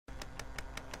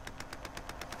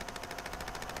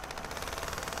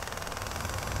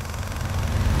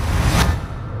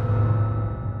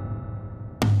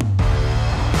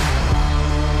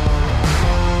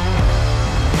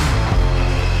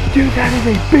that is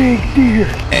a big deer.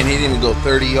 And he didn't go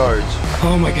 30 yards.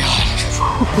 Oh my God.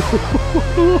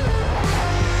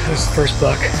 That was the first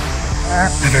buck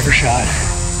I've ever shot.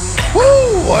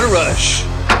 Woo, what a rush.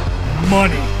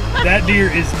 Money. That deer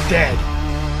is dead.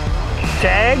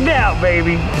 Tagged out,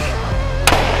 baby.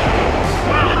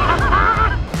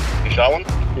 You shot one?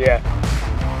 Yeah.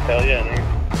 Hell yeah, dude.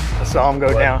 I saw him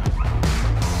go down.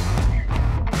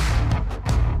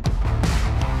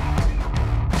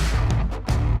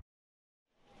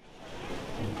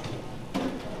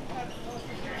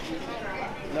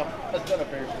 No, that's not a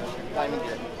fair climbing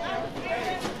gear.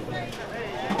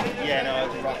 Yeah, no,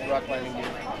 it's rock climbing gear.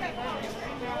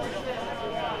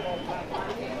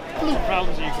 What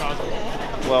problems are you causing?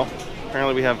 Well,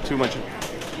 apparently we have too much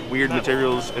weird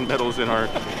materials and metals in our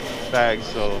bags,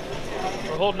 so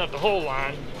We're holding up the whole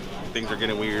line. things are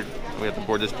getting weird. We have to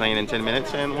board this plane in 10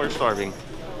 minutes and we're starving.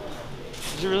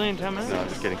 Is it really in 10 minutes? No,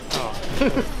 just kidding. Oh.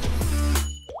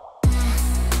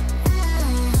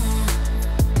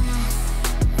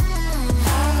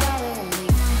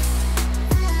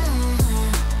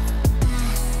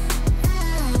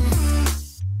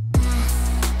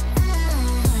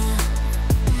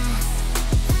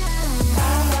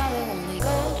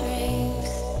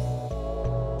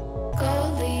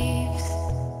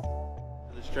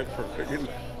 For freaking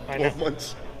I know. 12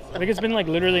 months. I think it's been like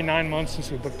literally 9 months since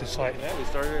we booked this flight. Yeah, we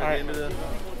started at the end of the...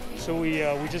 So we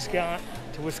just got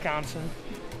to Wisconsin,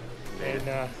 and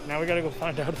now we gotta go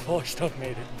find out if all our stuff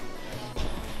made it.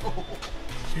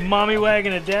 Mommy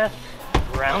wagon of death,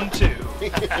 round 2.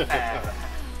 That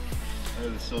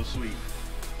is so sweet.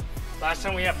 Last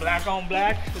time we had black on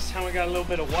black. This time we got a little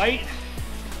bit of white.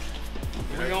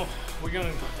 We're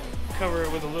gonna cover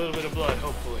it with a little bit of blood,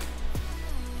 hopefully.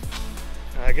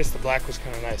 I guess the black was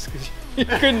kind of nice because you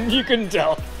couldn't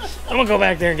tell. I'm gonna go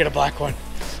back there and get a black one.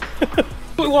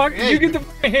 You get the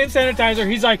hand sanitizer.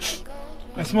 He's like,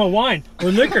 I smell wine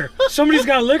or liquor. Somebody's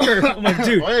got liquor. I'm like,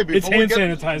 dude, it's hand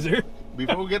sanitizer.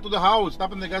 Before we get to the house,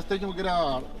 stop in the gas station. We get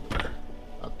a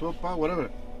 12-pack,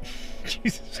 whatever.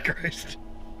 Jesus Christ.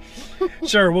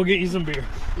 Sure, we'll get you some beer.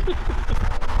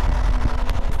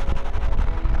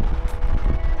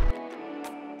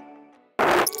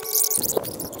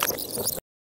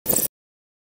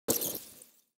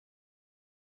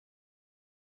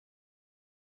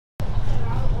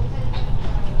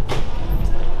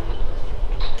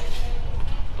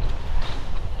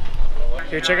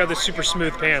 Here, check out this super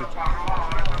smooth pan.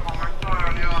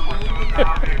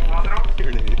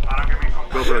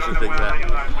 Go for us and fix that.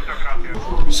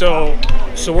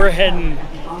 So we're heading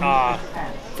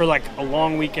for like a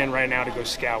long weekend right now to go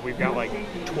scout. We've got like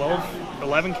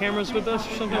 11 cameras with us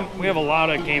or something. We have a lot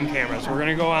of game cameras. We're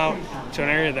gonna go out to an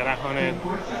area that I hunted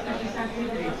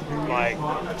like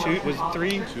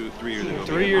 3 years ago.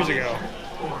 3 years ago.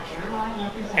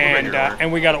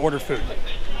 And we got to order food.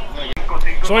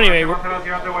 So anyway, what's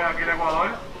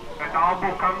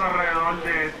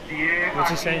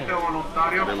he saying? They're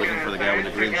looking for the guy with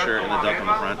the green shirt and the duck on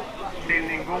the front.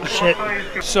 Shit.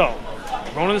 So,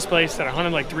 we're going to this place that I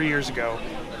hunted like 3 years ago,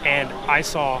 and I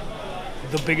saw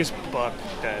the biggest buck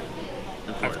that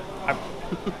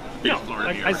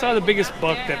I saw the biggest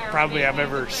buck that probably I've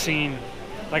ever seen.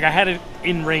 Like, I had it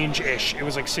in range-ish. It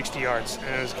was like 60 yards,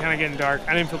 and it was kind of getting dark.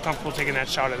 I didn't feel comfortable taking that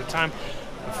shot at the time.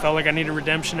 I felt like I needed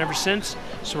redemption ever since,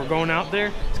 so we're going out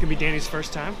there. It's gonna be Danny's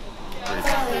first time.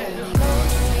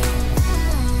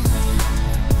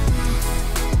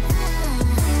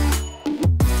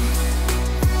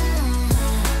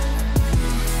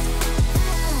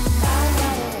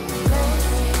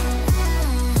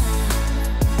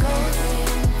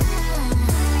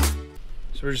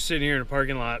 So we're just sitting here in a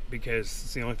parking lot because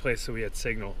it's the only place that we had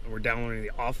signal, and we're downloading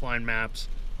the offline maps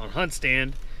on Hunt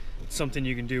Stand. It's something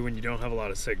you can do when you don't have a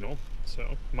lot of signal.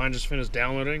 So mine just finished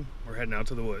downloading. We're heading out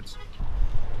to the woods.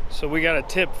 So we got a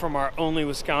tip from our only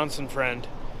Wisconsin friend,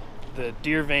 the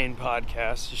Deer Vein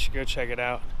podcast. You should go check it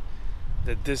out.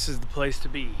 That this is the place to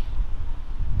be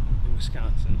in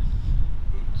Wisconsin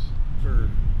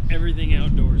for everything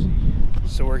outdoorsy.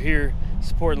 So we're here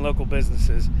supporting local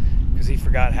businesses because he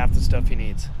forgot half the stuff he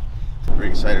needs. We're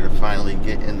excited to finally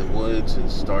get in the woods and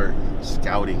start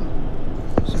scouting.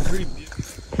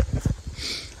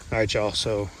 All right, y'all,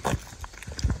 so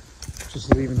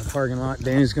just leaving the parking lot.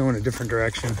 Danny's going a different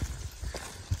direction.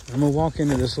 I'm gonna walk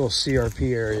into this little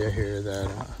CRP area here that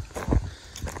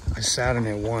I sat in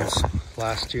it once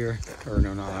last year, or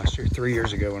no, not last year, 3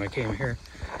 years ago when I came here,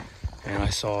 and I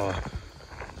saw a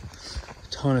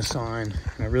ton of sign,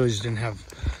 and I really just didn't have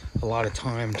a lot of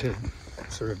time to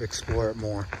sort of explore it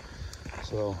more.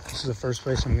 So this is the first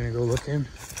place I'm gonna go look in,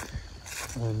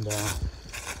 and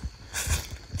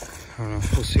don't know,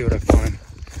 we'll see what I find.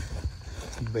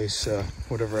 Base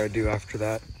whatever I do after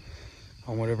that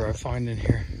on whatever I find in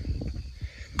here.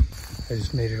 I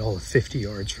just made it all of 50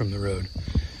 yards from the road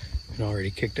and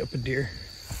already kicked up a deer.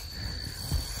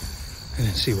 I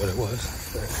didn't see what it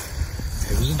was, but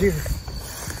it was a deer.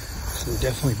 So they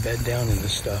definitely bed down in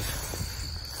this stuff.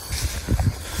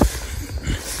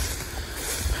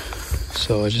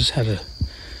 So I just had a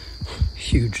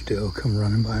huge doe come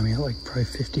running by me at like probably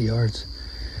 50 yards.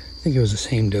 I think it was the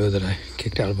same doe that I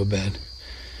kicked out of a bed.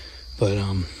 But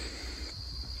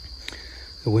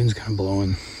the wind's kind of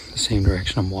blowing the same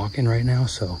direction I'm walking right now,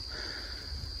 so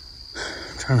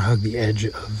I'm trying to hug the edge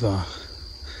of the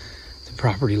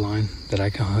property line that I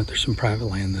can hunt. There's some private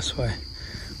land this way.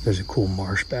 There's a cool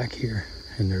marsh back here,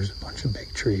 and there's a bunch of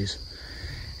big trees.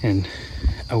 And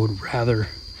I would rather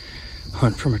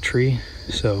hunt from a tree,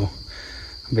 so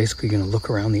I'm basically going to look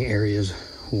around the areas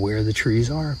where the trees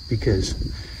are, because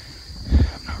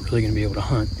I'm not really going to be able to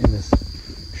hunt in this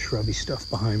shrubby stuff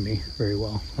behind me very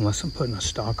well, unless I'm putting a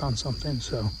stalk on something.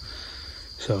 So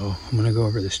I'm gonna go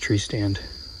over this tree stand,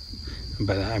 and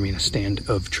by that I mean a stand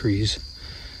of trees,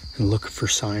 and look for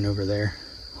sign over there.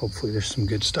 Hopefully there's some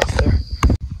good stuff there.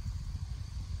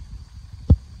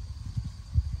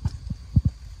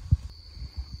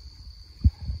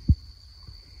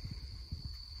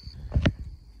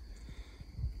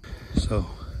 So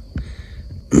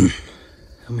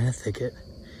I'm in a thicket.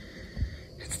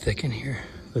 It's thick in here,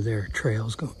 but there are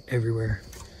trails go everywhere.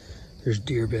 There's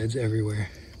deer beds everywhere.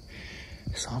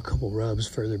 I saw a couple rubs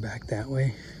further back that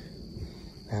way.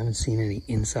 I haven't seen any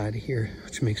inside of here,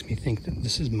 which makes me think that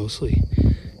this is mostly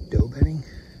doe bedding.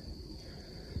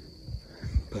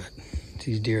 But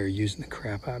these deer are using the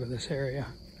crap out of this area.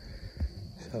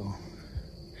 So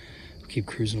I'll keep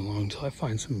cruising along until I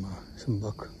find some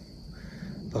buck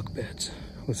beds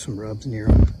with some rubs near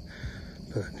them.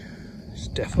 But there's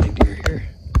definitely deer here.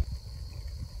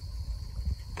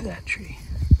 That tree.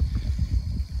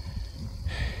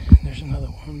 And there's another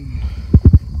one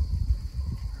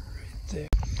right there.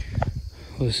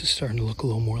 Well, this is starting to look a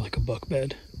little more like a buck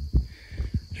bed.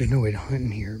 There's no way to hunt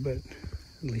in here, but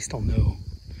at least I'll know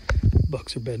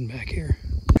bucks are bedding back here.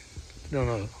 Done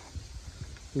a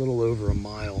little over a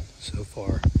mile so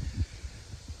far.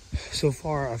 So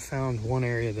far, I've found one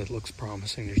area that looks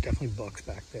promising. There's definitely bucks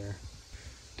back there.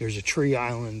 There's a tree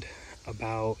island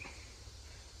about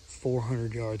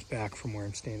 400 yards back from where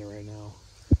I'm standing right now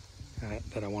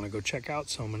that I want to go check out,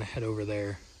 so I'm going to head over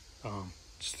there.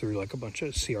 Just through like a bunch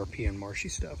of CRP and marshy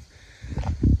stuff.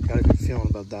 Got a good feeling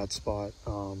about that spot.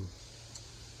 I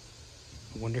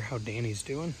wonder how Danny's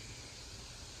doing.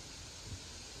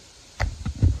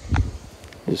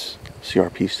 This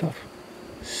CRP stuff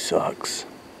sucks.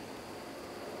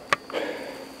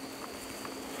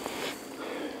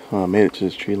 Well, I made it to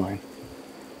this tree line.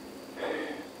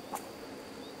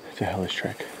 It's a hellish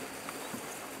trek.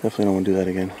 Definitely don't want to do that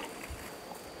again.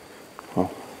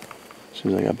 Well, as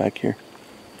soon as I got back here,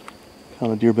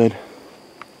 found a deer bed.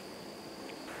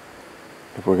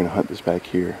 If we're gonna hunt this back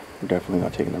here, we're definitely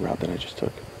not taking the route that I just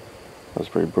took. That was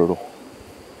pretty brutal.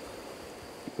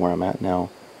 Where I'm at now,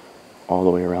 all the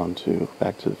way around to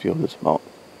back to the field, is about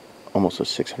almost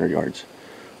 600 yards.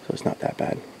 So it's not that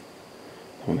bad.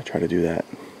 I'm gonna try to do that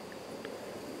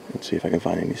and see if I can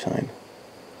find any sign.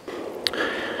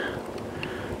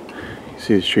 You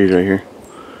see these trees right here?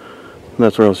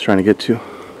 That's where I was trying to get to.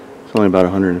 It's only about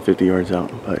 150 yards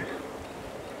out, but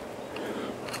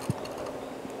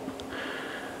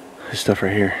this stuff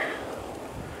right here,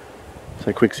 it's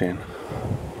like quicksand.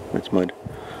 It's mud.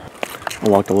 I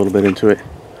walked a little bit into it.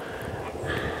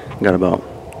 Got about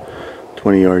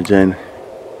 20 yards in,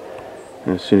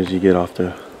 and as soon as you get off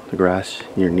the grass,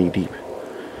 you're knee deep.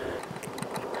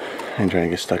 And trying to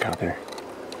get stuck out there.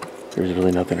 There's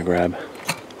really nothing to grab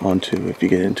onto if you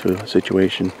get into a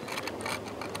situation.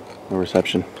 No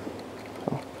reception.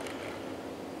 So,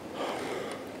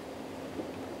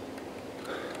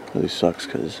 really sucks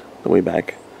because the way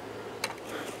back,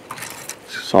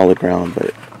 it's solid ground,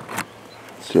 but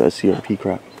it's still that CRP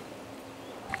crap.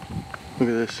 Look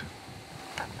at this.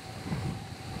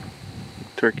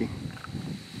 Turkey.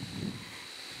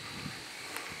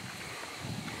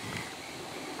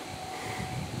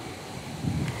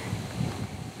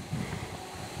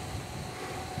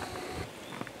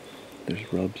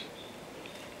 There's rubs.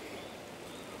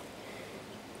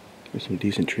 There's some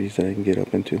decent trees that I can get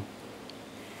up into.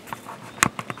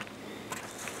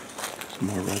 Some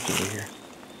more rubs over here.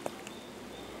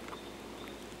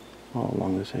 All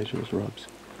along this edge there's rubs.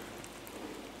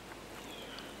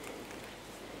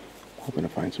 Hoping to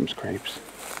find some scrapes.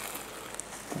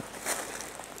 But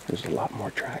there's a lot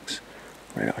more tracks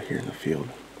right out here in the field,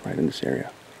 right in this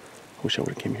area. I wish I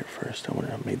would have came here first. I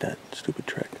wouldn't have made that stupid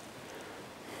trek.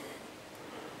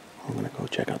 I'm gonna go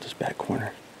check out this back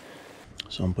corner.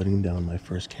 So I'm putting down my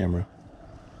first camera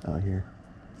out here.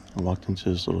 I walked into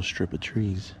this little strip of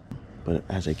trees, but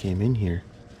as I came in here,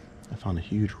 I found a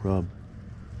huge rub.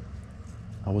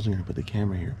 I wasn't gonna put the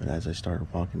camera here, but as I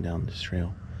started walking down this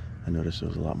trail, I noticed there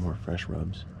was a lot more fresh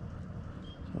rubs.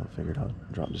 So I figured I'll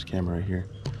drop this camera right here.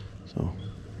 So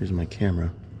here's my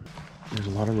camera. There's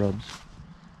a lot of rubs.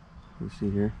 You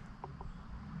see here?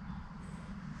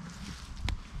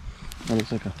 That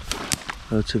looks like a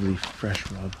relatively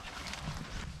fresh rub.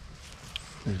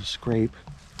 There's a scrape.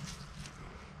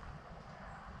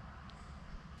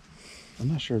 I'm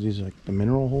not sure if these are like the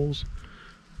mineral holes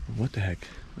or what the heck,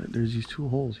 but there's these two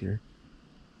holes here.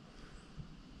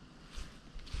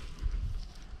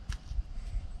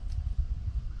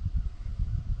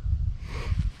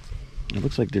 It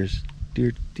looks like there's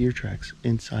deer tracks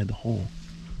inside the hole.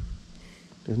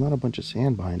 There's not a bunch of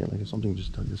sand behind it, like if something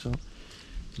just dug this up.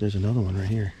 There's another one right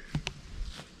here.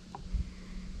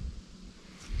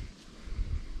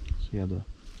 So you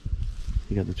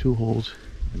got the two holes,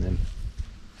 and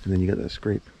then you got that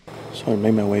scrape. So I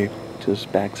made my way to this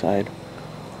backside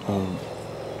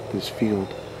of this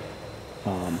field.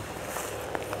 I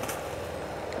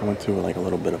went through like a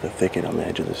little bit of a thicket on the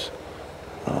edge of this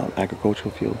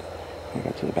agricultural field. I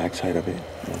got to the backside of it.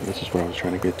 This is where I was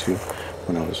trying to get to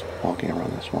when I was walking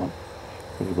around the swamp.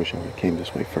 I really wish I would have came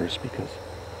this way first because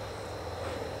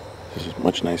this is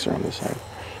much nicer on this side.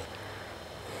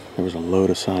 There was a load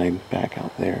of sign back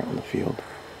out there on the field.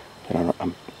 And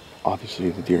obviously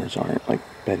the deers aren't like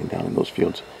bedding down in those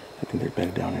fields. I think they're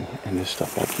bedded down in this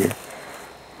stuff back here.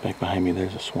 Back behind me,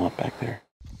 there's a swamp back there.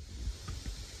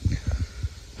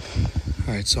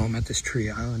 All right, so I'm at this tree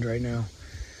island right now.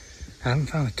 I haven't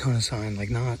found a ton of sign, like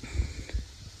nothing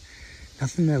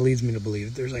that leads me to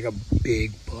believe there's like a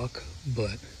big buck,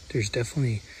 but there's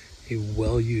definitely a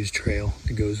well-used trail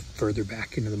that goes further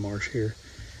back into the marsh here.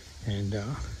 And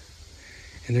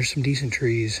there's some decent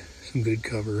trees, some good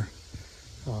cover,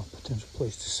 potential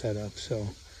place to set up. So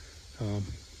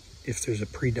if there's a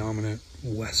predominant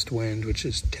west wind, which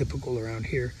is typical around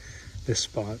here, this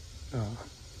spot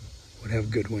would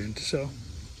have good wind. So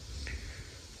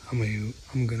I'm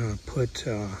gonna put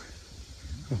a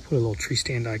little tree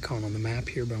stand icon on the map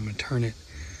here, but I'm gonna turn it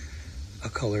a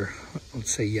color,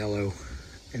 let's say yellow,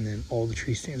 and then all the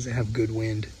tree stands that have good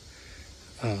wind,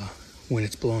 when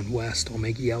it's blowing west, I'll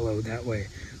make yellow. That way,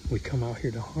 we come out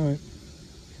here to hunt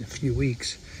in a few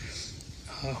weeks.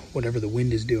 Whatever the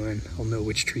wind is doing, I'll know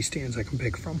which tree stands I can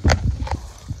pick from.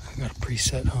 I got a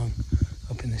preset hung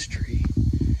up in this tree.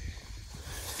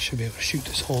 Should be able to shoot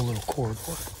this whole little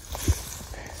corridor.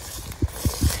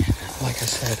 Like I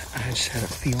said, I just had a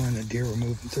feeling that deer were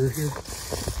moving through here.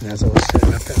 And as I was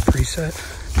setting up that preset,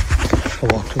 I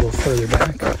walked a little further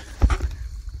back.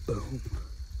 Boom.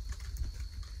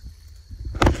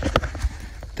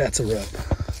 That's a rub.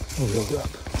 A real rub.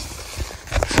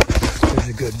 There's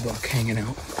a good buck hanging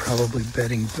out. Probably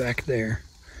bedding back there.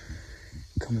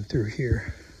 Coming through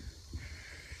here.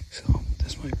 So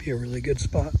this might be a really good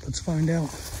spot. Let's find out.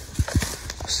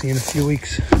 I'll see you in a few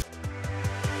weeks.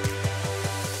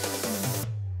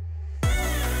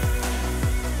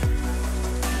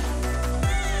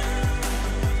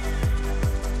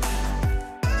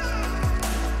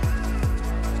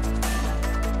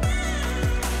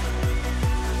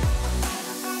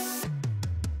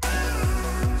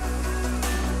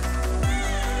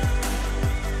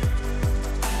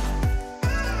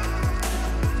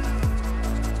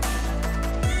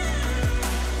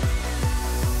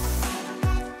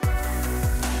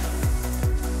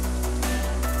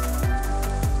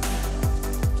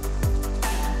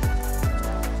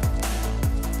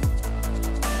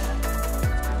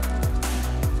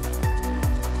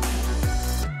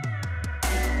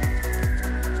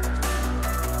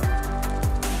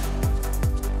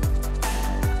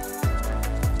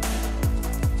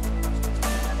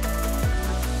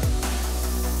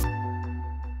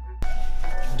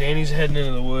 Danny's heading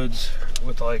into the woods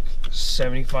with like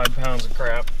 75 pounds of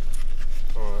crap.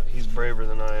 He's braver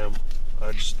than I am.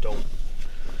 I just don't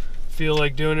feel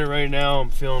like doing it right now. I'm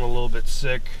feeling a little bit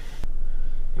sick.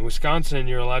 In Wisconsin,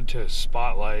 you're allowed to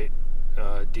spotlight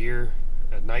deer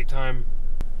at nighttime,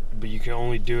 but you can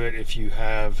only do it if you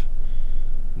have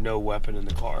no weapon in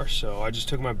the car. So I just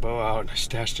took my bow out and I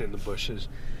stashed it in the bushes.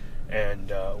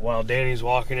 And while Danny's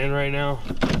walking in right now,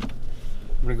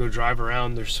 I'm gonna go drive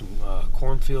around. There's some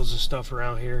cornfields and stuff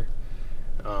around here,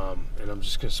 and I'm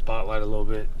just gonna spotlight a little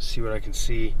bit, see what I can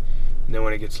see, and then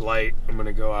when it gets light, I'm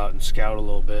gonna go out and scout a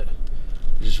little bit.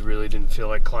 I just really didn't feel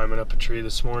like climbing up a tree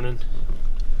this morning,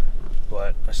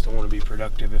 but I still want to be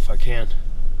productive if I can.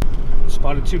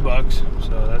 Spotted 2 bucks,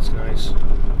 so that's nice.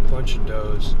 Bunch of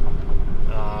does.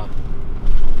 And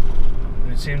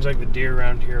it seems like the deer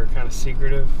around here are kind of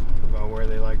secretive about where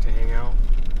they like to hang out.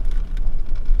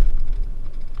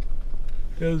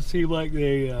 Doesn't seem like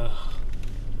they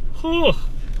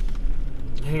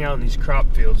hang out in these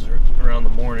crop fields around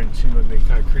the morning. It seems like they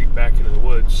kind of creep back into the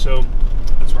woods, so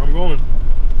that's where I'm going.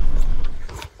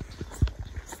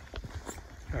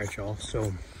 All right, y'all, so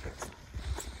I'm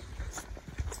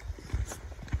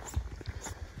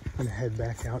gonna head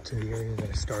back out to the area that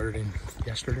I started in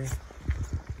yesterday.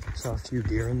 Saw a few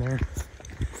deer in there.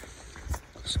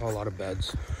 Saw a lot of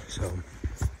beds, so I'm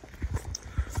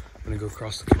gonna go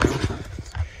across the canal.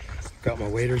 Got my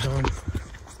waders on.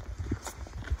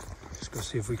 Let's go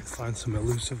see if we can find some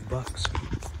elusive bucks.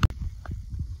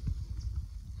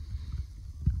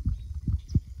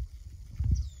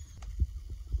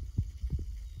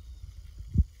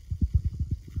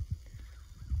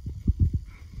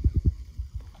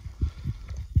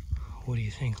 What do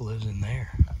you think lives in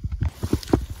there?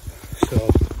 So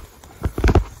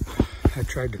I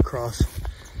tried to cross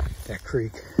that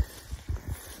creek.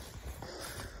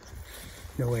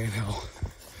 No way in hell.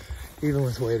 Even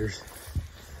with waders.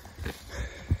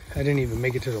 I didn't even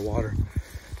make it to the water.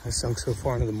 I sunk so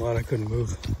far into the mud I couldn't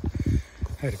move.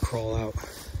 I had to crawl out.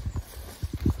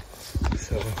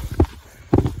 So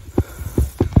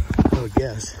I would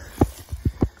guess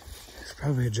there's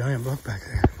probably a giant buck back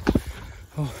there.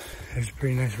 Oh, there's a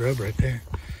pretty nice rub right there.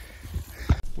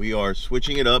 We are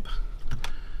switching it up.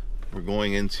 We're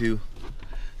going into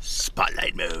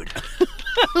spotlight mode.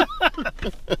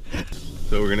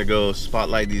 So we're gonna go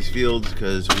spotlight these fields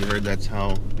because we heard that's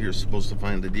how you're supposed to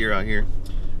find the deer out here.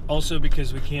 Also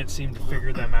because we can't seem to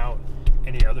figure them out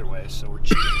any other way, so we're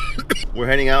cheating. We're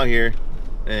heading out here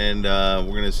and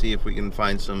we're gonna see if we can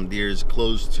find some deers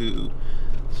close to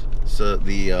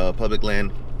the public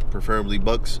land, preferably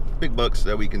bucks, big bucks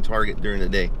that we can target during the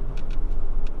day.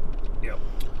 Yep.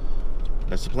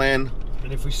 That's the plan.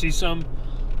 And if we see some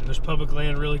and there's public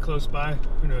land really close by,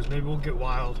 who knows, maybe we'll get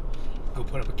wild, go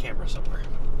put up a camera somewhere.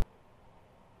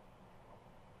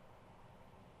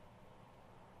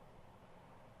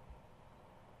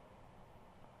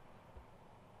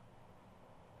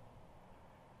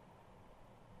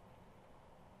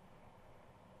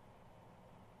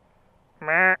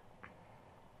 Meh.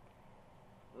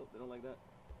 Oh, they don't like that.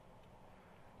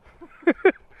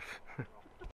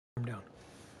 I'm down.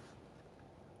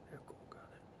 Yeah, cool, got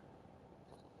it.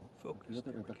 Focus. Fíjate,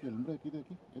 está aquí, el hombre de aquí,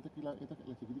 la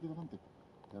chiquitita delante.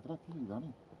 De atrás aquí,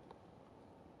 Dani.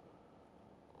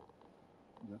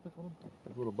 Ya se fueron. Se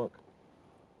fueron, buck.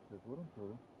 Se fueron,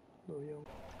 pero... Oh, yeah.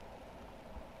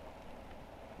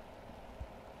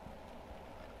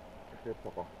 Ese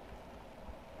papá.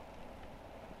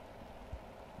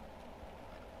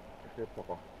 Ese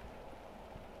papá.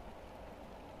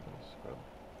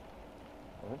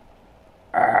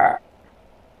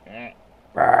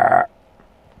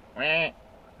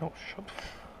 No, shut up.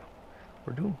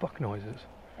 We're doing buck noises.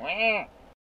 Wow.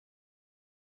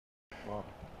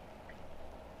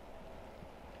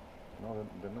 No,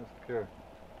 they're not scared.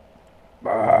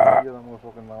 Yeah, that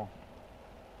motherfucker now.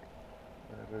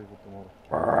 They're ready for tomorrow.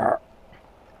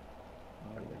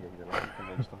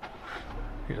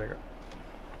 He's like,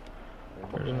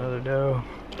 there's another doe.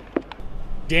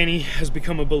 Danny has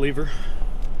become a believer.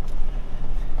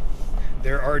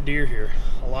 There are deer here,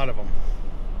 a lot of them.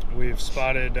 We've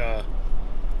spotted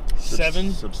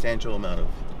substantial amount of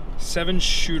 7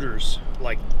 shooters,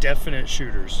 like definite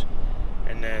shooters,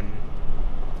 and then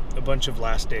a bunch of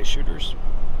last day shooters,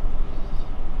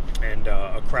 and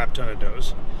a crap ton of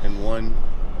does, and 1,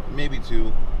 maybe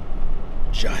 2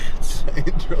 giants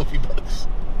trophy bucks.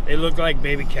 They look like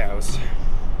baby cows.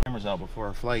 Cameras out before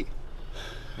our flight,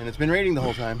 and it's been raining the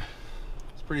whole time.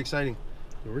 It's pretty exciting.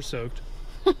 We're soaked.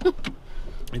 It's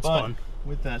But, fun.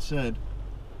 with that said,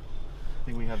 I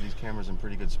think we have these cameras in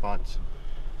pretty good spots.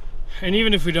 And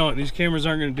even if we don't, these cameras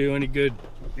aren't going to do any good,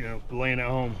 you know, laying at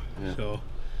home. Yeah. So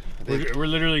we're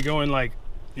literally going like,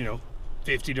 you know,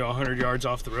 50 to 100 yards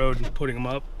off the road and putting them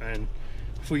up. And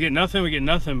if we get nothing, we get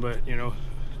nothing. But, you know,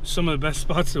 some of the best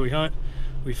spots that we hunt,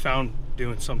 we found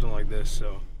doing something like this.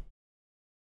 So.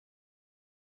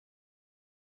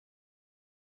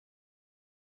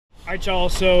 All right, y'all,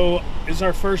 so it's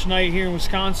our first night here in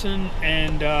Wisconsin,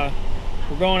 and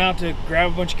we're going out to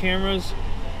grab a bunch of cameras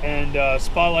and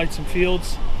spotlight some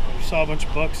fields. We saw a bunch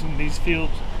of bucks in these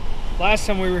fields last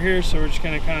time we were here, so we're just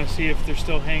gonna kind of see if they're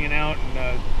still hanging out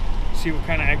and see what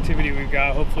kind of activity we've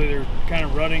got. Hopefully they're kind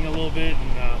of rutting a little bit,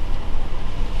 and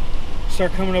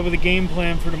start coming up with a game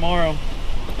plan for tomorrow.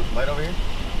 Light over here?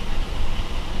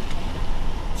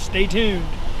 Stay tuned.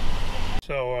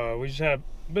 So we just had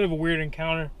a bit of a weird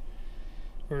encounter.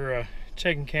 We're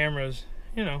checking cameras,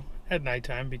 you know, at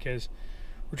nighttime because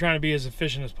we're trying to be as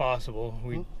efficient as possible.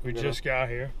 We just got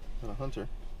here. A hunter.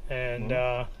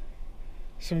 And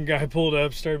some guy pulled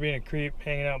up, started being a creep,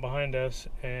 hanging out behind us,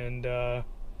 and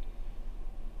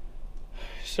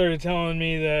started telling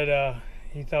me that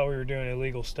he thought we were doing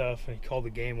illegal stuff, and he called the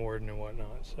game warden and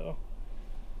whatnot. So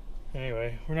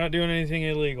anyway, we're not doing anything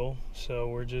illegal, so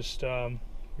we just kind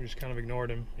of ignored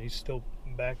him. He's still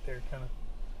back there, kind of.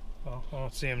 Well, I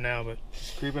don't see him now, but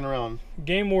Just creeping around.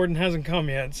 Game warden hasn't come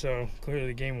yet, so clearly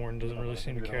the game warden doesn't really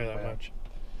seem to care that much.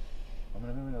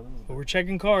 But we're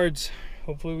checking cards.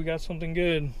 Hopefully we got something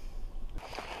good.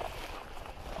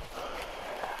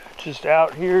 Just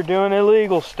out here doing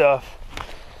illegal stuff.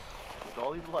 With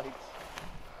all these lights.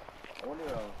 I wonder,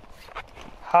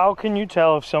 How can you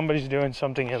tell if somebody's doing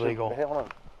something illegal? Hey, hold on.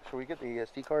 Should we get the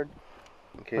SD card?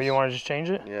 In case, Well, you want to just change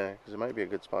it? Yeah, because it might be a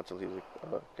good spot to leave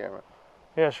the camera.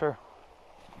 Yeah, sure.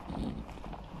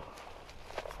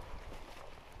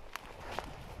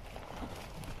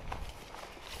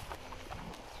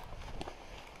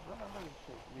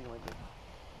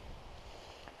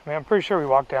 I mean, I'm pretty sure we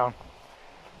walked down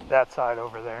that side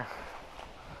over there.